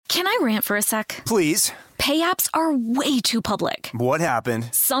Can I rant for a sec? Please. Pay apps are way too public. What happened?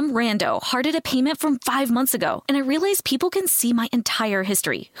 Some rando hearted a payment from 5 months ago, and I realized people can see my entire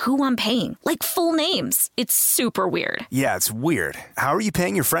history, who I'm paying, like full names. It's super weird. Yeah, it's weird. How are you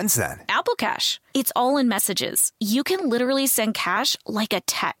paying your friends then? Apple Cash. It's all in messages. You can literally send cash like a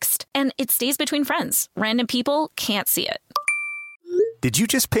text, and it stays between friends. Random people can't see it. Did you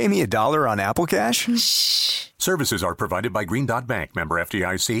just pay me $1 on Apple Cash? Shh. Services are provided by Green Dot Bank. Member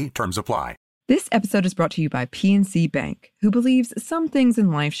FDIC. Terms apply. This episode is brought to you by PNC Bank, who believes some things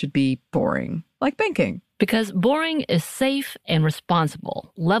in life should be boring, like banking. Because boring is safe and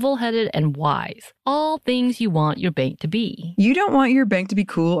responsible, level-headed and wise. All things you want your bank to be. You don't want your bank to be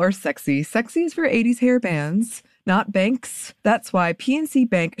cool or sexy. Sexy is for 80s hair bands, not banks. That's why PNC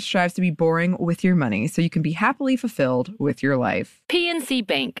Bank strives to be boring with your money so you can be happily fulfilled with your life. PNC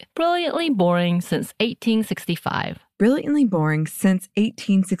Bank, brilliantly boring since 1865. Brilliantly Boring Since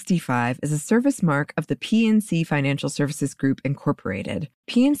 1865 is a service mark of the PNC Financial Services Group, Incorporated.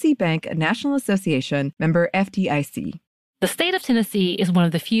 PNC Bank, a National Association, member FDIC. The state of Tennessee is one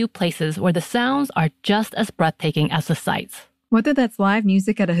of the few places where the sounds are just as breathtaking as the sights. Whether that's live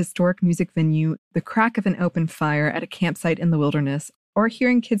music at a historic music venue, the crack of an open fire at a campsite in the wilderness, or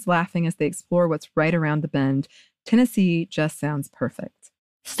hearing kids laughing as they explore what's right around the bend, Tennessee just sounds perfect.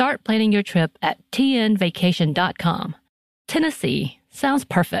 Start planning your trip at tnvacation.com. Tennessee sounds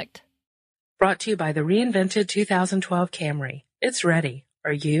perfect. Brought to you by the reinvented 2012 Camry. It's ready.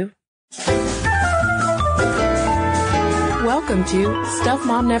 Are you? Welcome to Stuff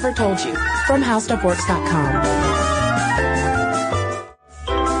Mom Never Told You from HowStuffWorks.com.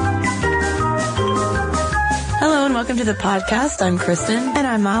 Hello and welcome to the podcast. I'm Kristen. And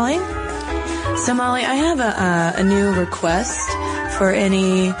I'm Molly. So Molly, I have a new request for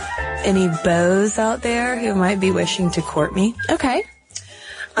any beaux out there who might be wishing to court me. Okay.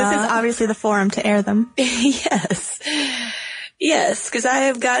 This is obviously the forum to air them. Yes. Yes, because I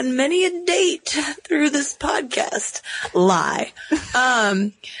have gotten many a date through this podcast. Lie.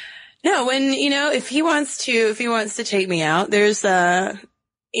 No, when, if he wants to take me out, there's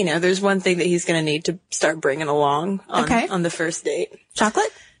there's one thing that he's going to need to start bringing along on the first date.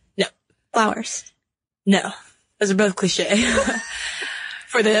 Chocolate? No. Flowers? No. Those are both cliche.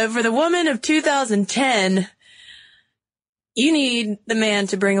 For the woman of 2010, you need the man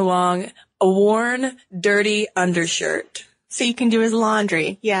to bring along a worn, dirty undershirt. So you can do his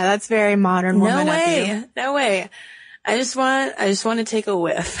laundry. Yeah, that's very modern woman of you. No way. I just want to take a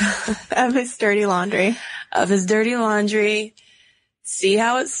whiff of his dirty laundry. See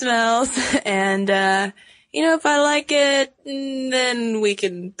how it smells, and if I like it, then we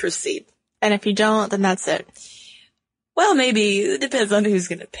can proceed. And if you don't, then that's it. Well, maybe it depends on who's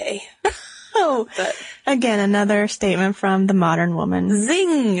going to pay. But again, another statement from the modern woman.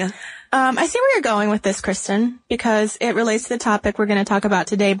 Zing! I see where you're going with this, Kristen, because it relates to the topic we're going to talk about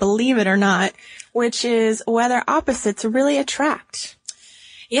today, believe it or not, which is whether opposites really attract.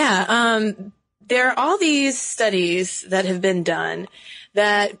 Yeah, there are all these studies that have been done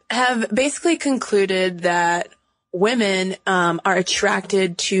that have basically concluded that women are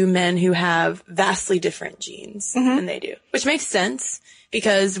attracted to men who have vastly different genes than they do, which makes sense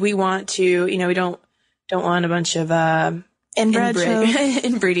because we want to, we don't want a bunch of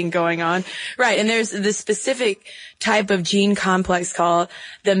inbreeding going on. Right. And there's this specific type of gene complex called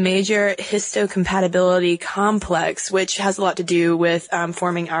the major histocompatibility complex, which has a lot to do with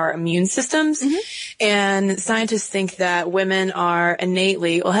forming our immune systems. And scientists think that women are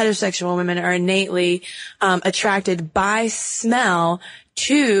heterosexual women are innately attracted by smell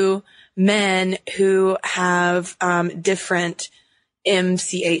to men who have different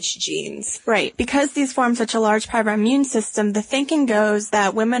MCH genes. Right. Because these form such a large part of our immune system, the thinking goes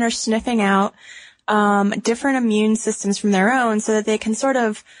that women are sniffing out different immune systems from their own so that they can sort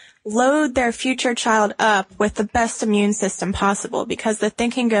of load their future child up with the best immune system possible. Because the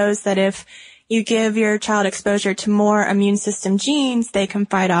thinking goes that if you give your child exposure to more immune system genes, they can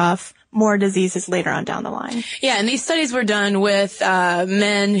fight off more diseases later on down the line. Yeah, and these studies were done with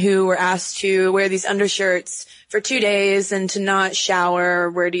men who were asked to wear these undershirts for 2 days and to not shower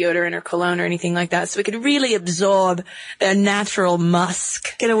or wear deodorant or cologne or anything like that, so we could really absorb their natural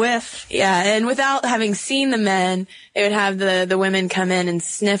musk. Get a whiff. Yeah, and without having seen the men, they would have the women come in and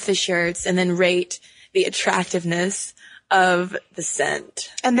sniff the shirts and then rate the attractiveness of the scent.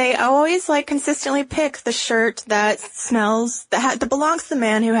 And they always consistently pick the shirt that smells, that belongs to the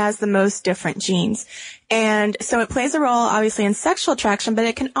man who has the most different genes. And so it plays a role, obviously, in sexual attraction, but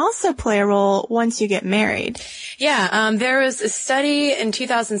it can also play a role once you get married. Yeah, there was a study in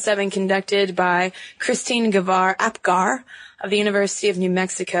 2007 conducted by Christine Apgar of the University of New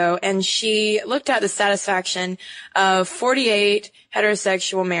Mexico, and she looked at the satisfaction of 48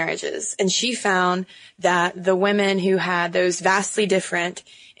 heterosexual marriages, and she found that the women who had those vastly different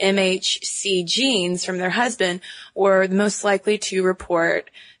MHC genes from their husband were most likely to report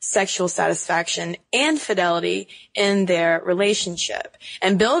sexual satisfaction and fidelity in their relationship.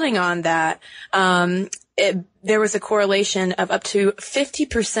 And building on that, there was a correlation of up to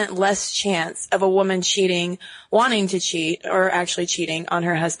 50% less chance of a woman wanting to cheat, or actually cheating on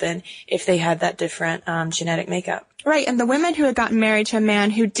her husband if they had that different genetic makeup. Right, and the women who had gotten married to a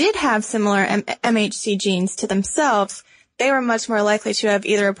man who did have similar MHC genes to themselves, they were much more likely to have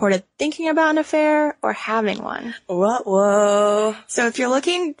either reported thinking about an affair or having one. Whoa. So if you're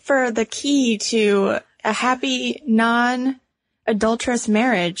looking for the key to a happy, non-adulterous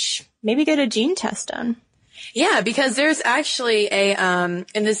marriage, maybe get a gene test done. Yeah, because there's actually in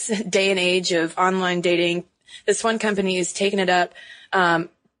this day and age of online dating, this one company is taking it up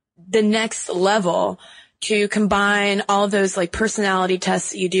the next level to combine all of those like personality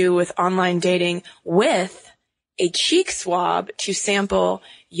tests that you do with online dating with a cheek swab to sample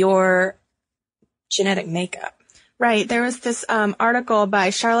your genetic makeup. Right. There was this article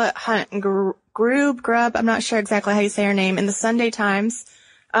by Charlotte Hunt Grubb, I'm not sure exactly how you say her name, in the Sunday Times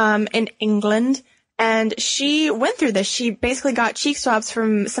in England. And she went through this. She basically got cheek swabs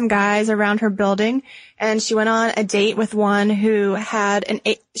from some guys around her building, and she went on a date with one who had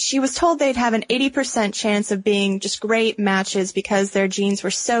she was told they'd have an 80% chance of being just great matches because their genes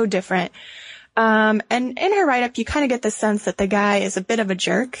were so different. And in her write-up, you kind of get the sense that the guy is a bit of a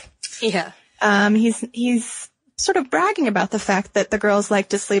jerk. Yeah. He's sort of bragging about the fact that the girls like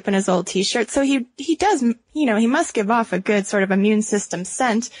to sleep in his old t-shirt. So he does, he must give off a good sort of immune system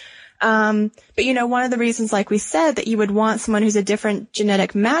scent. But one of the reasons, like we said, that you would want someone who's a different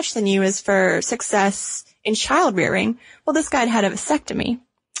genetic match than you is for success in child rearing. Well, this guy had a vasectomy.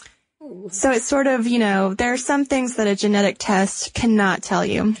 So it's sort of, there are some things that a genetic test cannot tell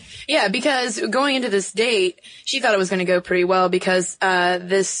you. Yeah, because going into this date, she thought it was going to go pretty well because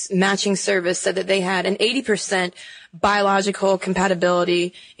this matching service said that they had an 80% biological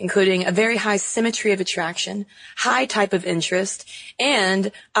compatibility, including a very high symmetry of attraction, high type of interest,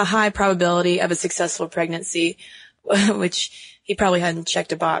 and a high probability of a successful pregnancy, which he probably hadn't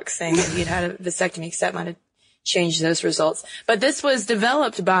checked a box saying that he'd had a vasectomy, because that might have changed those results. But this was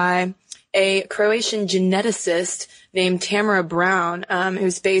developed by a Croatian geneticist named Tamara Brown,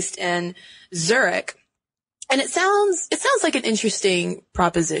 who's based in Zurich. And it sounds like an interesting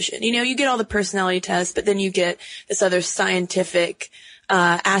proposition. You get all the personality tests, but then you get this other scientific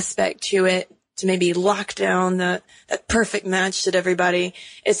aspect to it to maybe lock down that perfect match that everybody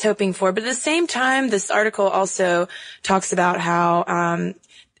is hoping for. But at the same time, this article also talks about how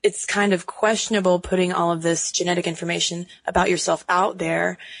it's kind of questionable putting all of this genetic information about yourself out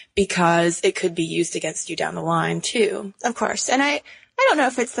there because it could be used against you down the line too. Of course. And I don't know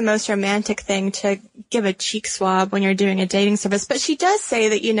if it's the most romantic thing to give a cheek swab when you're doing a dating service, but she does say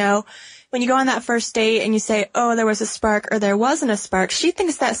that, when you go on that first date and you say, oh, there was a spark or there wasn't a spark, she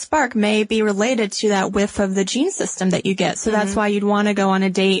thinks that spark may be related to that whiff of the gene system that you get. So that's why you'd want to go on a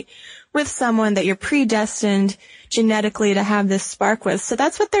date with someone that you're predestined genetically to have this spark with. So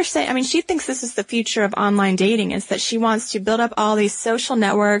that's what they're saying. I mean, she thinks this is the future of online dating, is that she wants to build up all these social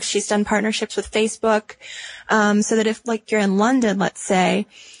networks. She's done partnerships with Facebook, so that if, like, you're in London, let's say,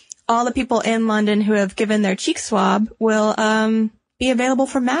 all the people in London who have given their cheek swab will be available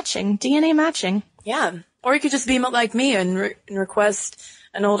for matching, DNA matching. Yeah. Or you could just be like me and request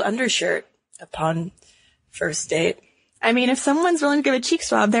an old undershirt upon first date. I mean, if someone's willing to give a cheek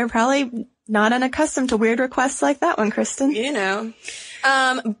swab, they're probably not unaccustomed to weird requests like that one, Kristen.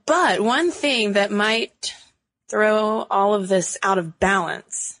 But one thing that might throw all of this out of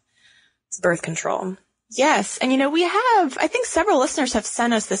balance is birth control. Yes. And, I think several listeners have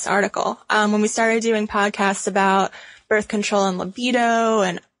sent us this article when we started doing podcasts about birth control and libido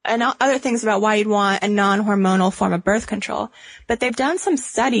and other things about why you'd want a non-hormonal form of birth control. But they've done some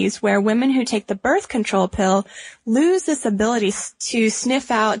studies where women who take the birth control pill lose this ability to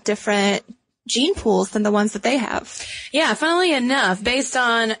sniff out different gene pools than the ones that they have. Yeah, funnily enough, based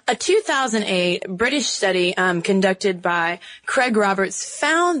on a 2008 British study conducted by Craig Roberts,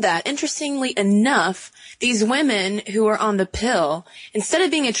 found that, interestingly enough, these women who were on the pill, instead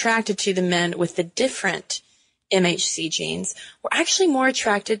of being attracted to the men with the different MHC genes, were actually more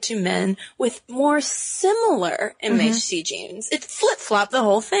attracted to men with more similar MHC genes. It flip-flopped the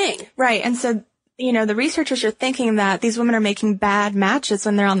whole thing. Right, and so the researchers are thinking that these women are making bad matches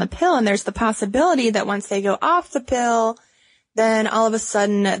when they're on the pill, and there's the possibility that once they go off the pill, then all of a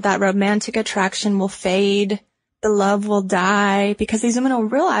sudden that romantic attraction will fade the love will die, because these women will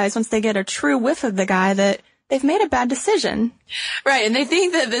realize once they get a true whiff of the guy that they've made a bad decision. Right, and they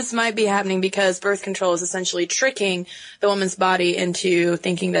think that this might be happening because birth control is essentially tricking the woman's body into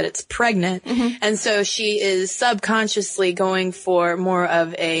thinking that it's pregnant. And so she is subconsciously going for more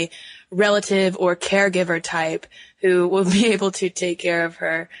of a relative or caregiver type who will be able to take care of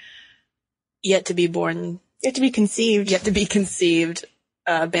her yet to be born, Yet to be conceived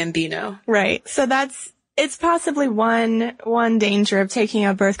bambino. Right. So it's possibly one danger of taking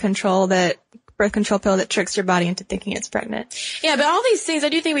a birth control pill that tricks your body into thinking it's pregnant. Yeah, but all these things, I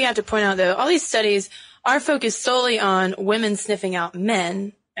do think we have to point out, though, all these studies are focused solely on women sniffing out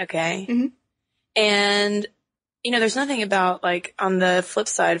men, okay? And, there's nothing about, like, on the flip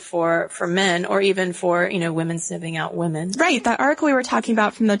side for men, or even for, women sniffing out women. Right. That article we were talking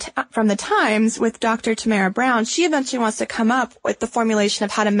about from the Times with Dr. Tamara Brown, she eventually wants to come up with the formulation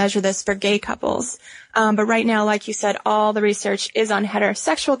of how to measure this for gay couples. But right now, like you said, all the research is on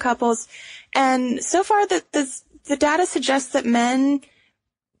heterosexual couples. And so far, the data suggests that men,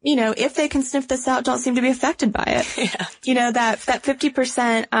 if they can sniff this out, don't seem to be affected by it. Yeah. That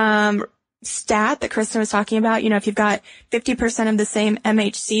 50%, stat that Kristen was talking about, if you've got 50% of the same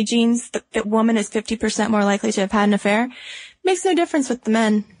MHC genes, that woman is 50% more likely to have had an affair, makes no difference with the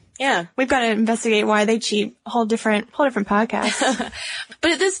men. Yeah. We've got to investigate why they cheat. Whole different podcast.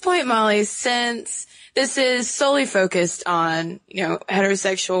 But at this point, Molly, since this is solely focused on,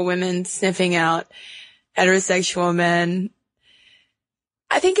 heterosexual women sniffing out heterosexual men,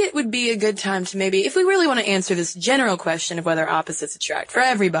 I think it would be a good time to maybe, if we really want to answer this general question of whether opposites attract for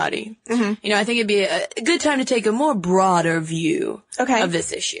everybody, I think it'd be a good time to take a more broader view of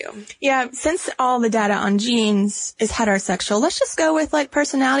this issue. Yeah, since all the data on genes is heterosexual, let's just go with like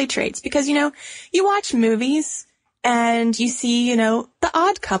personality traits, because, you watch movies and you see, the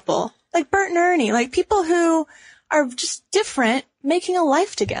odd couple, like Bert and Ernie, like people who are just different making a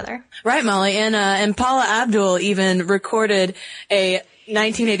life together. Right, Molly. And Paula Abdul even recorded a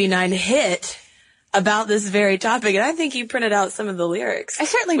 1989 hit about this very topic, and I think you printed out some of the lyrics. I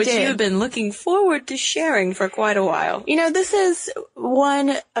certainly did. Which you've been looking forward to sharing for quite a while. This is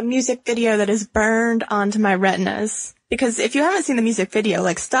a music video that is burned onto my retinas. Because if you haven't seen the music video,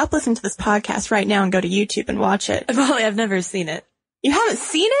 like, stop listening to this podcast right now and go to YouTube and watch it. Molly, I've never seen it. You haven't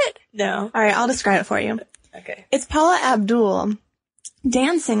seen it? No. All right, I'll describe it for you. Okay. It's Paula Abdul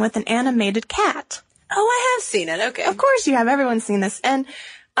dancing with an animated cat. Oh, I have seen it. Okay. Of course you have. Everyone's seen this. And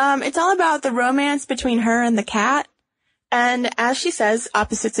it's all about the romance between her and the cat. And as she says,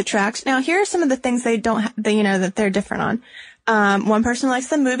 opposites attract. Now, here are some of the things they don't that they're different on. One person likes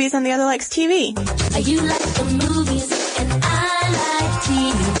the movies and the other likes TV. You like the movies and I like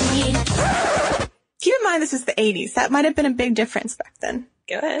TV. Keep in mind this is the 80s. That might have been a big difference back then.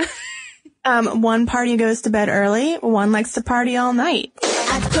 Go ahead. One party goes to bed early. One likes to party all night.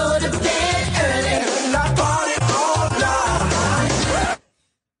 I go to bed early.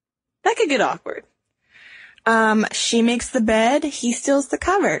 That could get awkward. She makes the bed, he steals the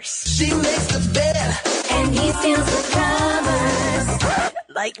covers. She makes the bed, and he steals the covers.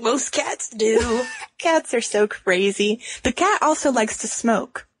 Like most cats do. Cats are so crazy. The cat also likes to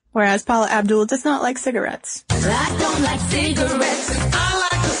smoke, whereas Paula Abdul does not like cigarettes. I don't like cigarettes. I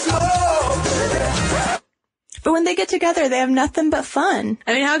like to smoke. But when they get together, they have nothing but fun.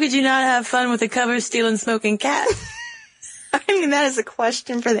 I mean, how could you not have fun with a cover-stealing, smoking cat? I mean, that is a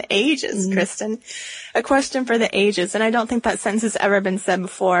question for the ages, Kristen. A question for the ages. And I don't think that sentence has ever been said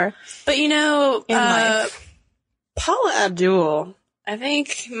before. But in life. Paula Abdul, I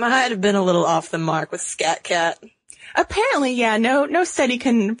think, might have been a little off the mark with Scat Cat. Apparently, yeah. No study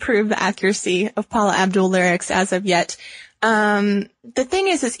can prove the accuracy of Paula Abdul lyrics as of yet. The thing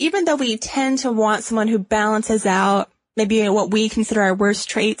is even though we tend to want someone who balances out maybe what we consider our worst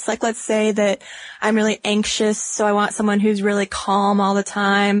traits, like let's say that I'm really anxious, so I want someone who's really calm all the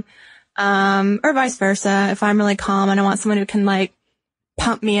time, or vice versa. If I'm really calm and I want someone who can like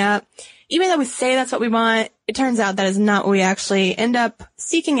pump me up. Even though we say that's what we want, it turns out that is not what we actually end up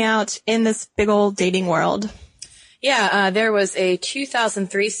seeking out in this big old dating world. Yeah, there was a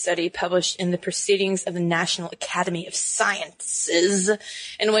 2003 study published in the Proceedings of the National Academy of Sciences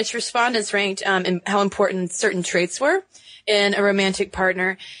in which respondents ranked how important certain traits were in a romantic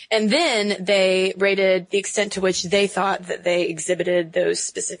partner, and then they rated the extent to which they thought that they exhibited those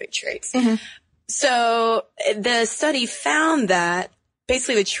specific traits. Mm-hmm. So the study found that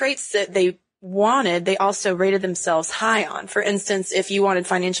basically the traits that they wanted, they also rated themselves high on. For instance, if you wanted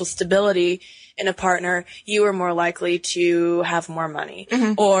financial stability in a partner, you were more likely to have more money.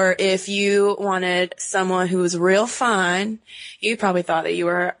 Mm-hmm. Or if you wanted someone who was real fine, you probably thought that you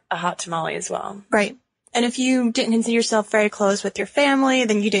were a hot tamale as well. Right. And if you didn't consider yourself very close with your family,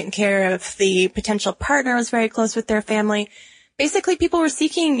 then you didn't care if the potential partner was very close with their family. Basically, people were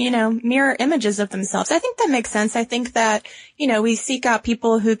seeking, mirror images of themselves. I think that makes sense. I think that, we seek out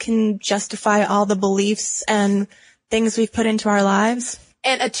people who can justify all the beliefs and things we've put into our lives.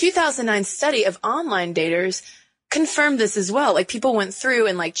 And a 2009 study of online daters confirmed this as well. Like, people went through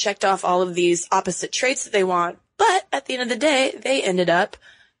and checked off all of these opposite traits that they want. But at the end of the day, they ended up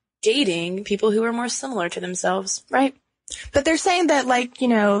dating people who were more similar to themselves. Right. But they're saying that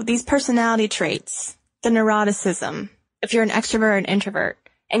these personality traits, the neuroticism, if you're an extrovert or an introvert,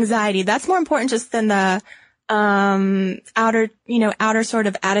 anxiety, that's more important just than the outer sort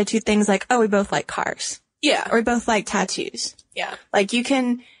of attitude things like, oh, we both like cars. Yeah. Or we both like tattoos. Yeah.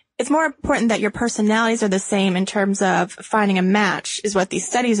 It's more important that your personalities are the same in terms of finding a match, is what these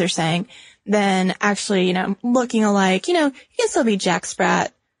studies are saying, than actually, looking alike. You can still be Jack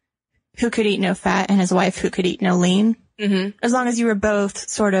Sprat, who could eat no fat, and his wife, who could eat no lean. Mm-hmm. As long as you were both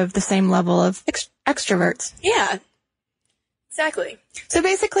sort of the same level of extroverts. Yeah. Exactly. So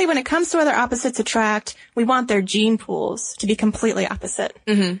basically, when it comes to whether opposites attract, we want their gene pools to be completely opposite.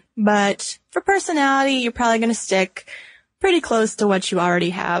 Mm-hmm. But for personality, you're probably going to stick pretty close to what you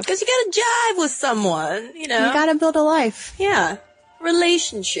already have. Because you got to jive with someone, You got to build a life. Yeah.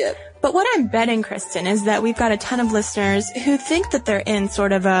 Relationship. But what I'm betting, Kristen, is that we've got a ton of listeners who think that they're in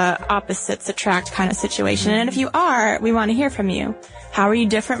sort of a opposites attract kind of situation. And if you are, we want to hear from you. How are you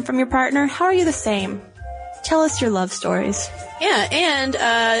different from your partner? How are you the same? Tell us your love stories. Yeah, and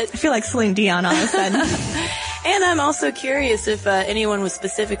I feel like Celine Dion all of a sudden. And I'm also curious if anyone was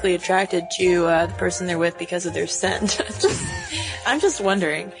specifically attracted to the person they're with because of their scent. I'm just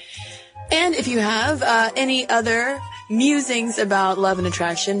wondering. And if you have any other musings about love and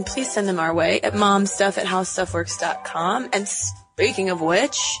attraction, please send them our way at momstuff@howstuffworks.com. And speaking of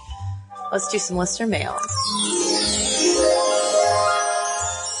which, let's do some listener mail.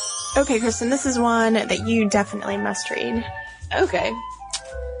 Okay, Kristen, this is one that you definitely must read. Okay.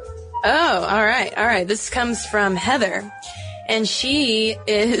 Oh, all right. This comes from Heather. And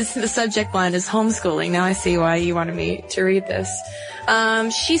the subject line is homeschooling. Now I see why you wanted me to read this.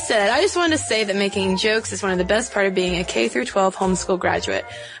 She said, I just wanted to say that making jokes is one of the best part of being a K-12 homeschool graduate.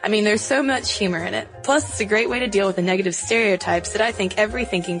 I mean, there's so much humor in it. Plus, it's a great way to deal with the negative stereotypes that I think every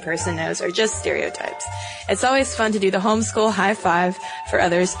thinking person knows are just stereotypes. It's always fun to do the homeschool high five for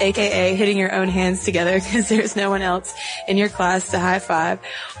others, aka hitting your own hands together because there's no one else in your class to high five,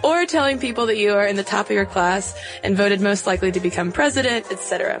 or telling people that you are in the top of your class and voted most likely to become president,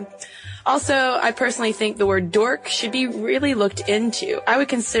 etc. Also, I personally think the word dork should be really looked into. I would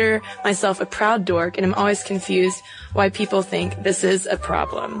consider myself a proud dork, and I'm always confused why people think this is a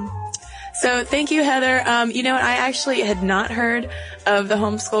problem. So thank you, Heather. You know what? I actually had not heard of the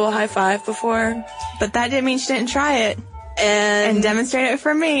homeschool high five before. But that didn't mean she didn't try it. And demonstrate it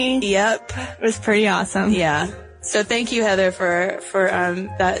for me. Yep. It was pretty awesome. Yeah. So thank you, Heather, for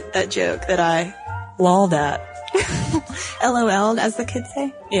that joke that I lolled at. LOL'd, as the kids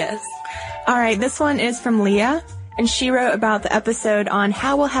say. Yes. All right, this one is from Leah, and she wrote about the episode on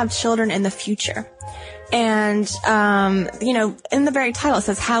how we'll have children in the future. And, in the very title it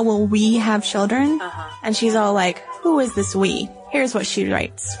says, how will we have children? And she's all like, who is this we? Here's what she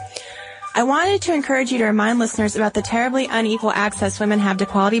writes. I wanted to encourage you to remind listeners about the terribly unequal access women have to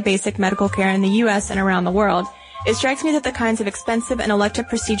quality basic medical care in the U.S. and around the world. It strikes me that the kinds of expensive and elective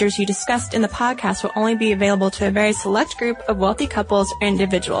procedures you discussed in the podcast will only be available to a very select group of wealthy couples or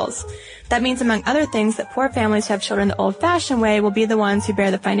individuals. That means, among other things, that poor families who have children the old-fashioned way will be the ones who bear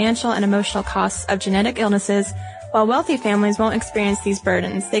the financial and emotional costs of genetic illnesses, while wealthy families won't experience these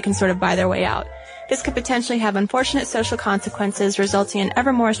burdens. They can sort of buy their way out. This could potentially have unfortunate social consequences, resulting in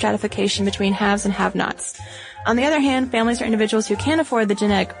ever more stratification between haves and have-nots. On the other hand, families or individuals who can't afford the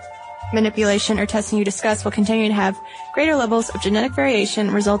genetic manipulation or testing you discussed will continue to have greater levels of genetic variation,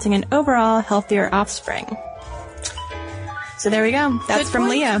 resulting in overall healthier offspring. So there we go. That's from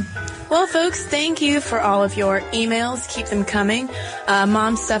Leah. Well, folks, thank you for all of your emails. Keep them coming.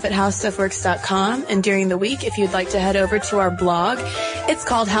 momstuff@howstuffworks.com. And during the week, if you'd like to head over to our blog, it's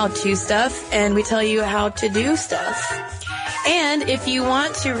called How To Stuff, and we tell you how to do stuff. And if you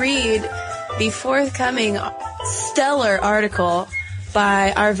want to read the forthcoming stellar article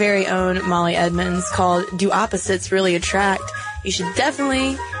by our very own Molly Edmonds called Do Opposites Really Attract?, you should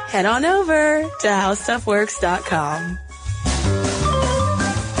definitely head on over to howstuffworks.com.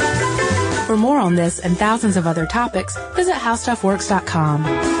 For more on this and thousands of other topics, visit howstuffworks.com.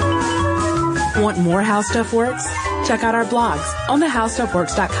 Want more How Stuff Works? Check out our blogs on the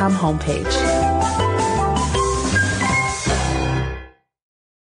howstuffworks.com homepage.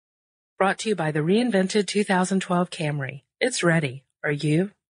 brought to you by the reinvented 2012 Camry. It's ready. Are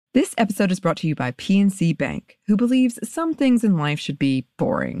you? This episode is brought to you by PNC Bank, who believes some things in life should be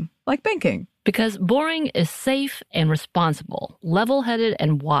boring, like banking. Because boring is safe and responsible, level-headed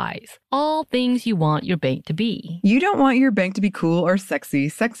and wise. All things you want your bank to be. You don't want your bank to be cool or sexy.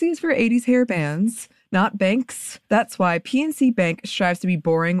 Sexy is for 80s hair bands, not banks. That's why PNC Bank strives to be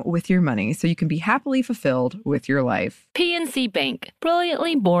boring with your money so you can be happily fulfilled with your life. PNC Bank,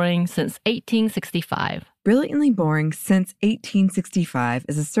 brilliantly boring since 1865. Brilliantly Boring Since 1865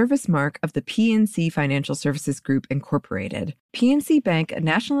 is a service mark of the PNC Financial Services Group, Incorporated. PNC Bank, a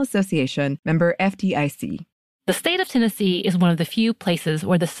National Association, member FDIC. The state of Tennessee is one of the few places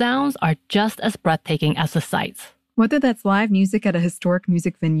where the sounds are just as breathtaking as the sights. Whether that's live music at a historic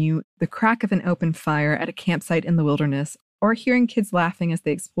music venue, the crack of an open fire at a campsite in the wilderness, or hearing kids laughing as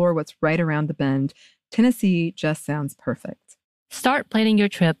they explore what's right around the bend, Tennessee just sounds perfect. Start planning your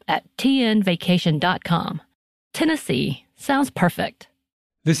trip at tnvacation.com. Tennessee sounds perfect.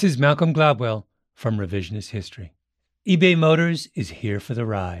 This is Malcolm Gladwell from Revisionist History. eBay Motors is here for the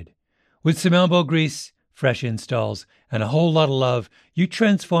ride. With some elbow grease, fresh installs, and a whole lot of love, you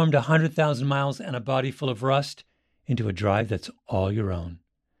transformed 100,000 miles and a body full of rust into a drive that's all your own.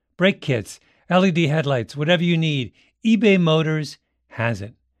 Brake kits, LED headlights, whatever you need, eBay Motors has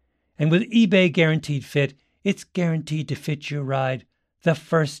it. And with eBay Guaranteed Fit, it's guaranteed to fit your ride the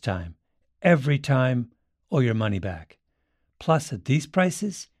first time, every time, or your money back. Plus, at these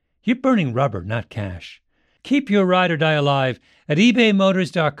prices, you're burning rubber, not cash. Keep your ride or die alive at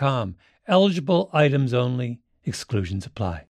ebaymotors.com. Eligible items only. Exclusions apply.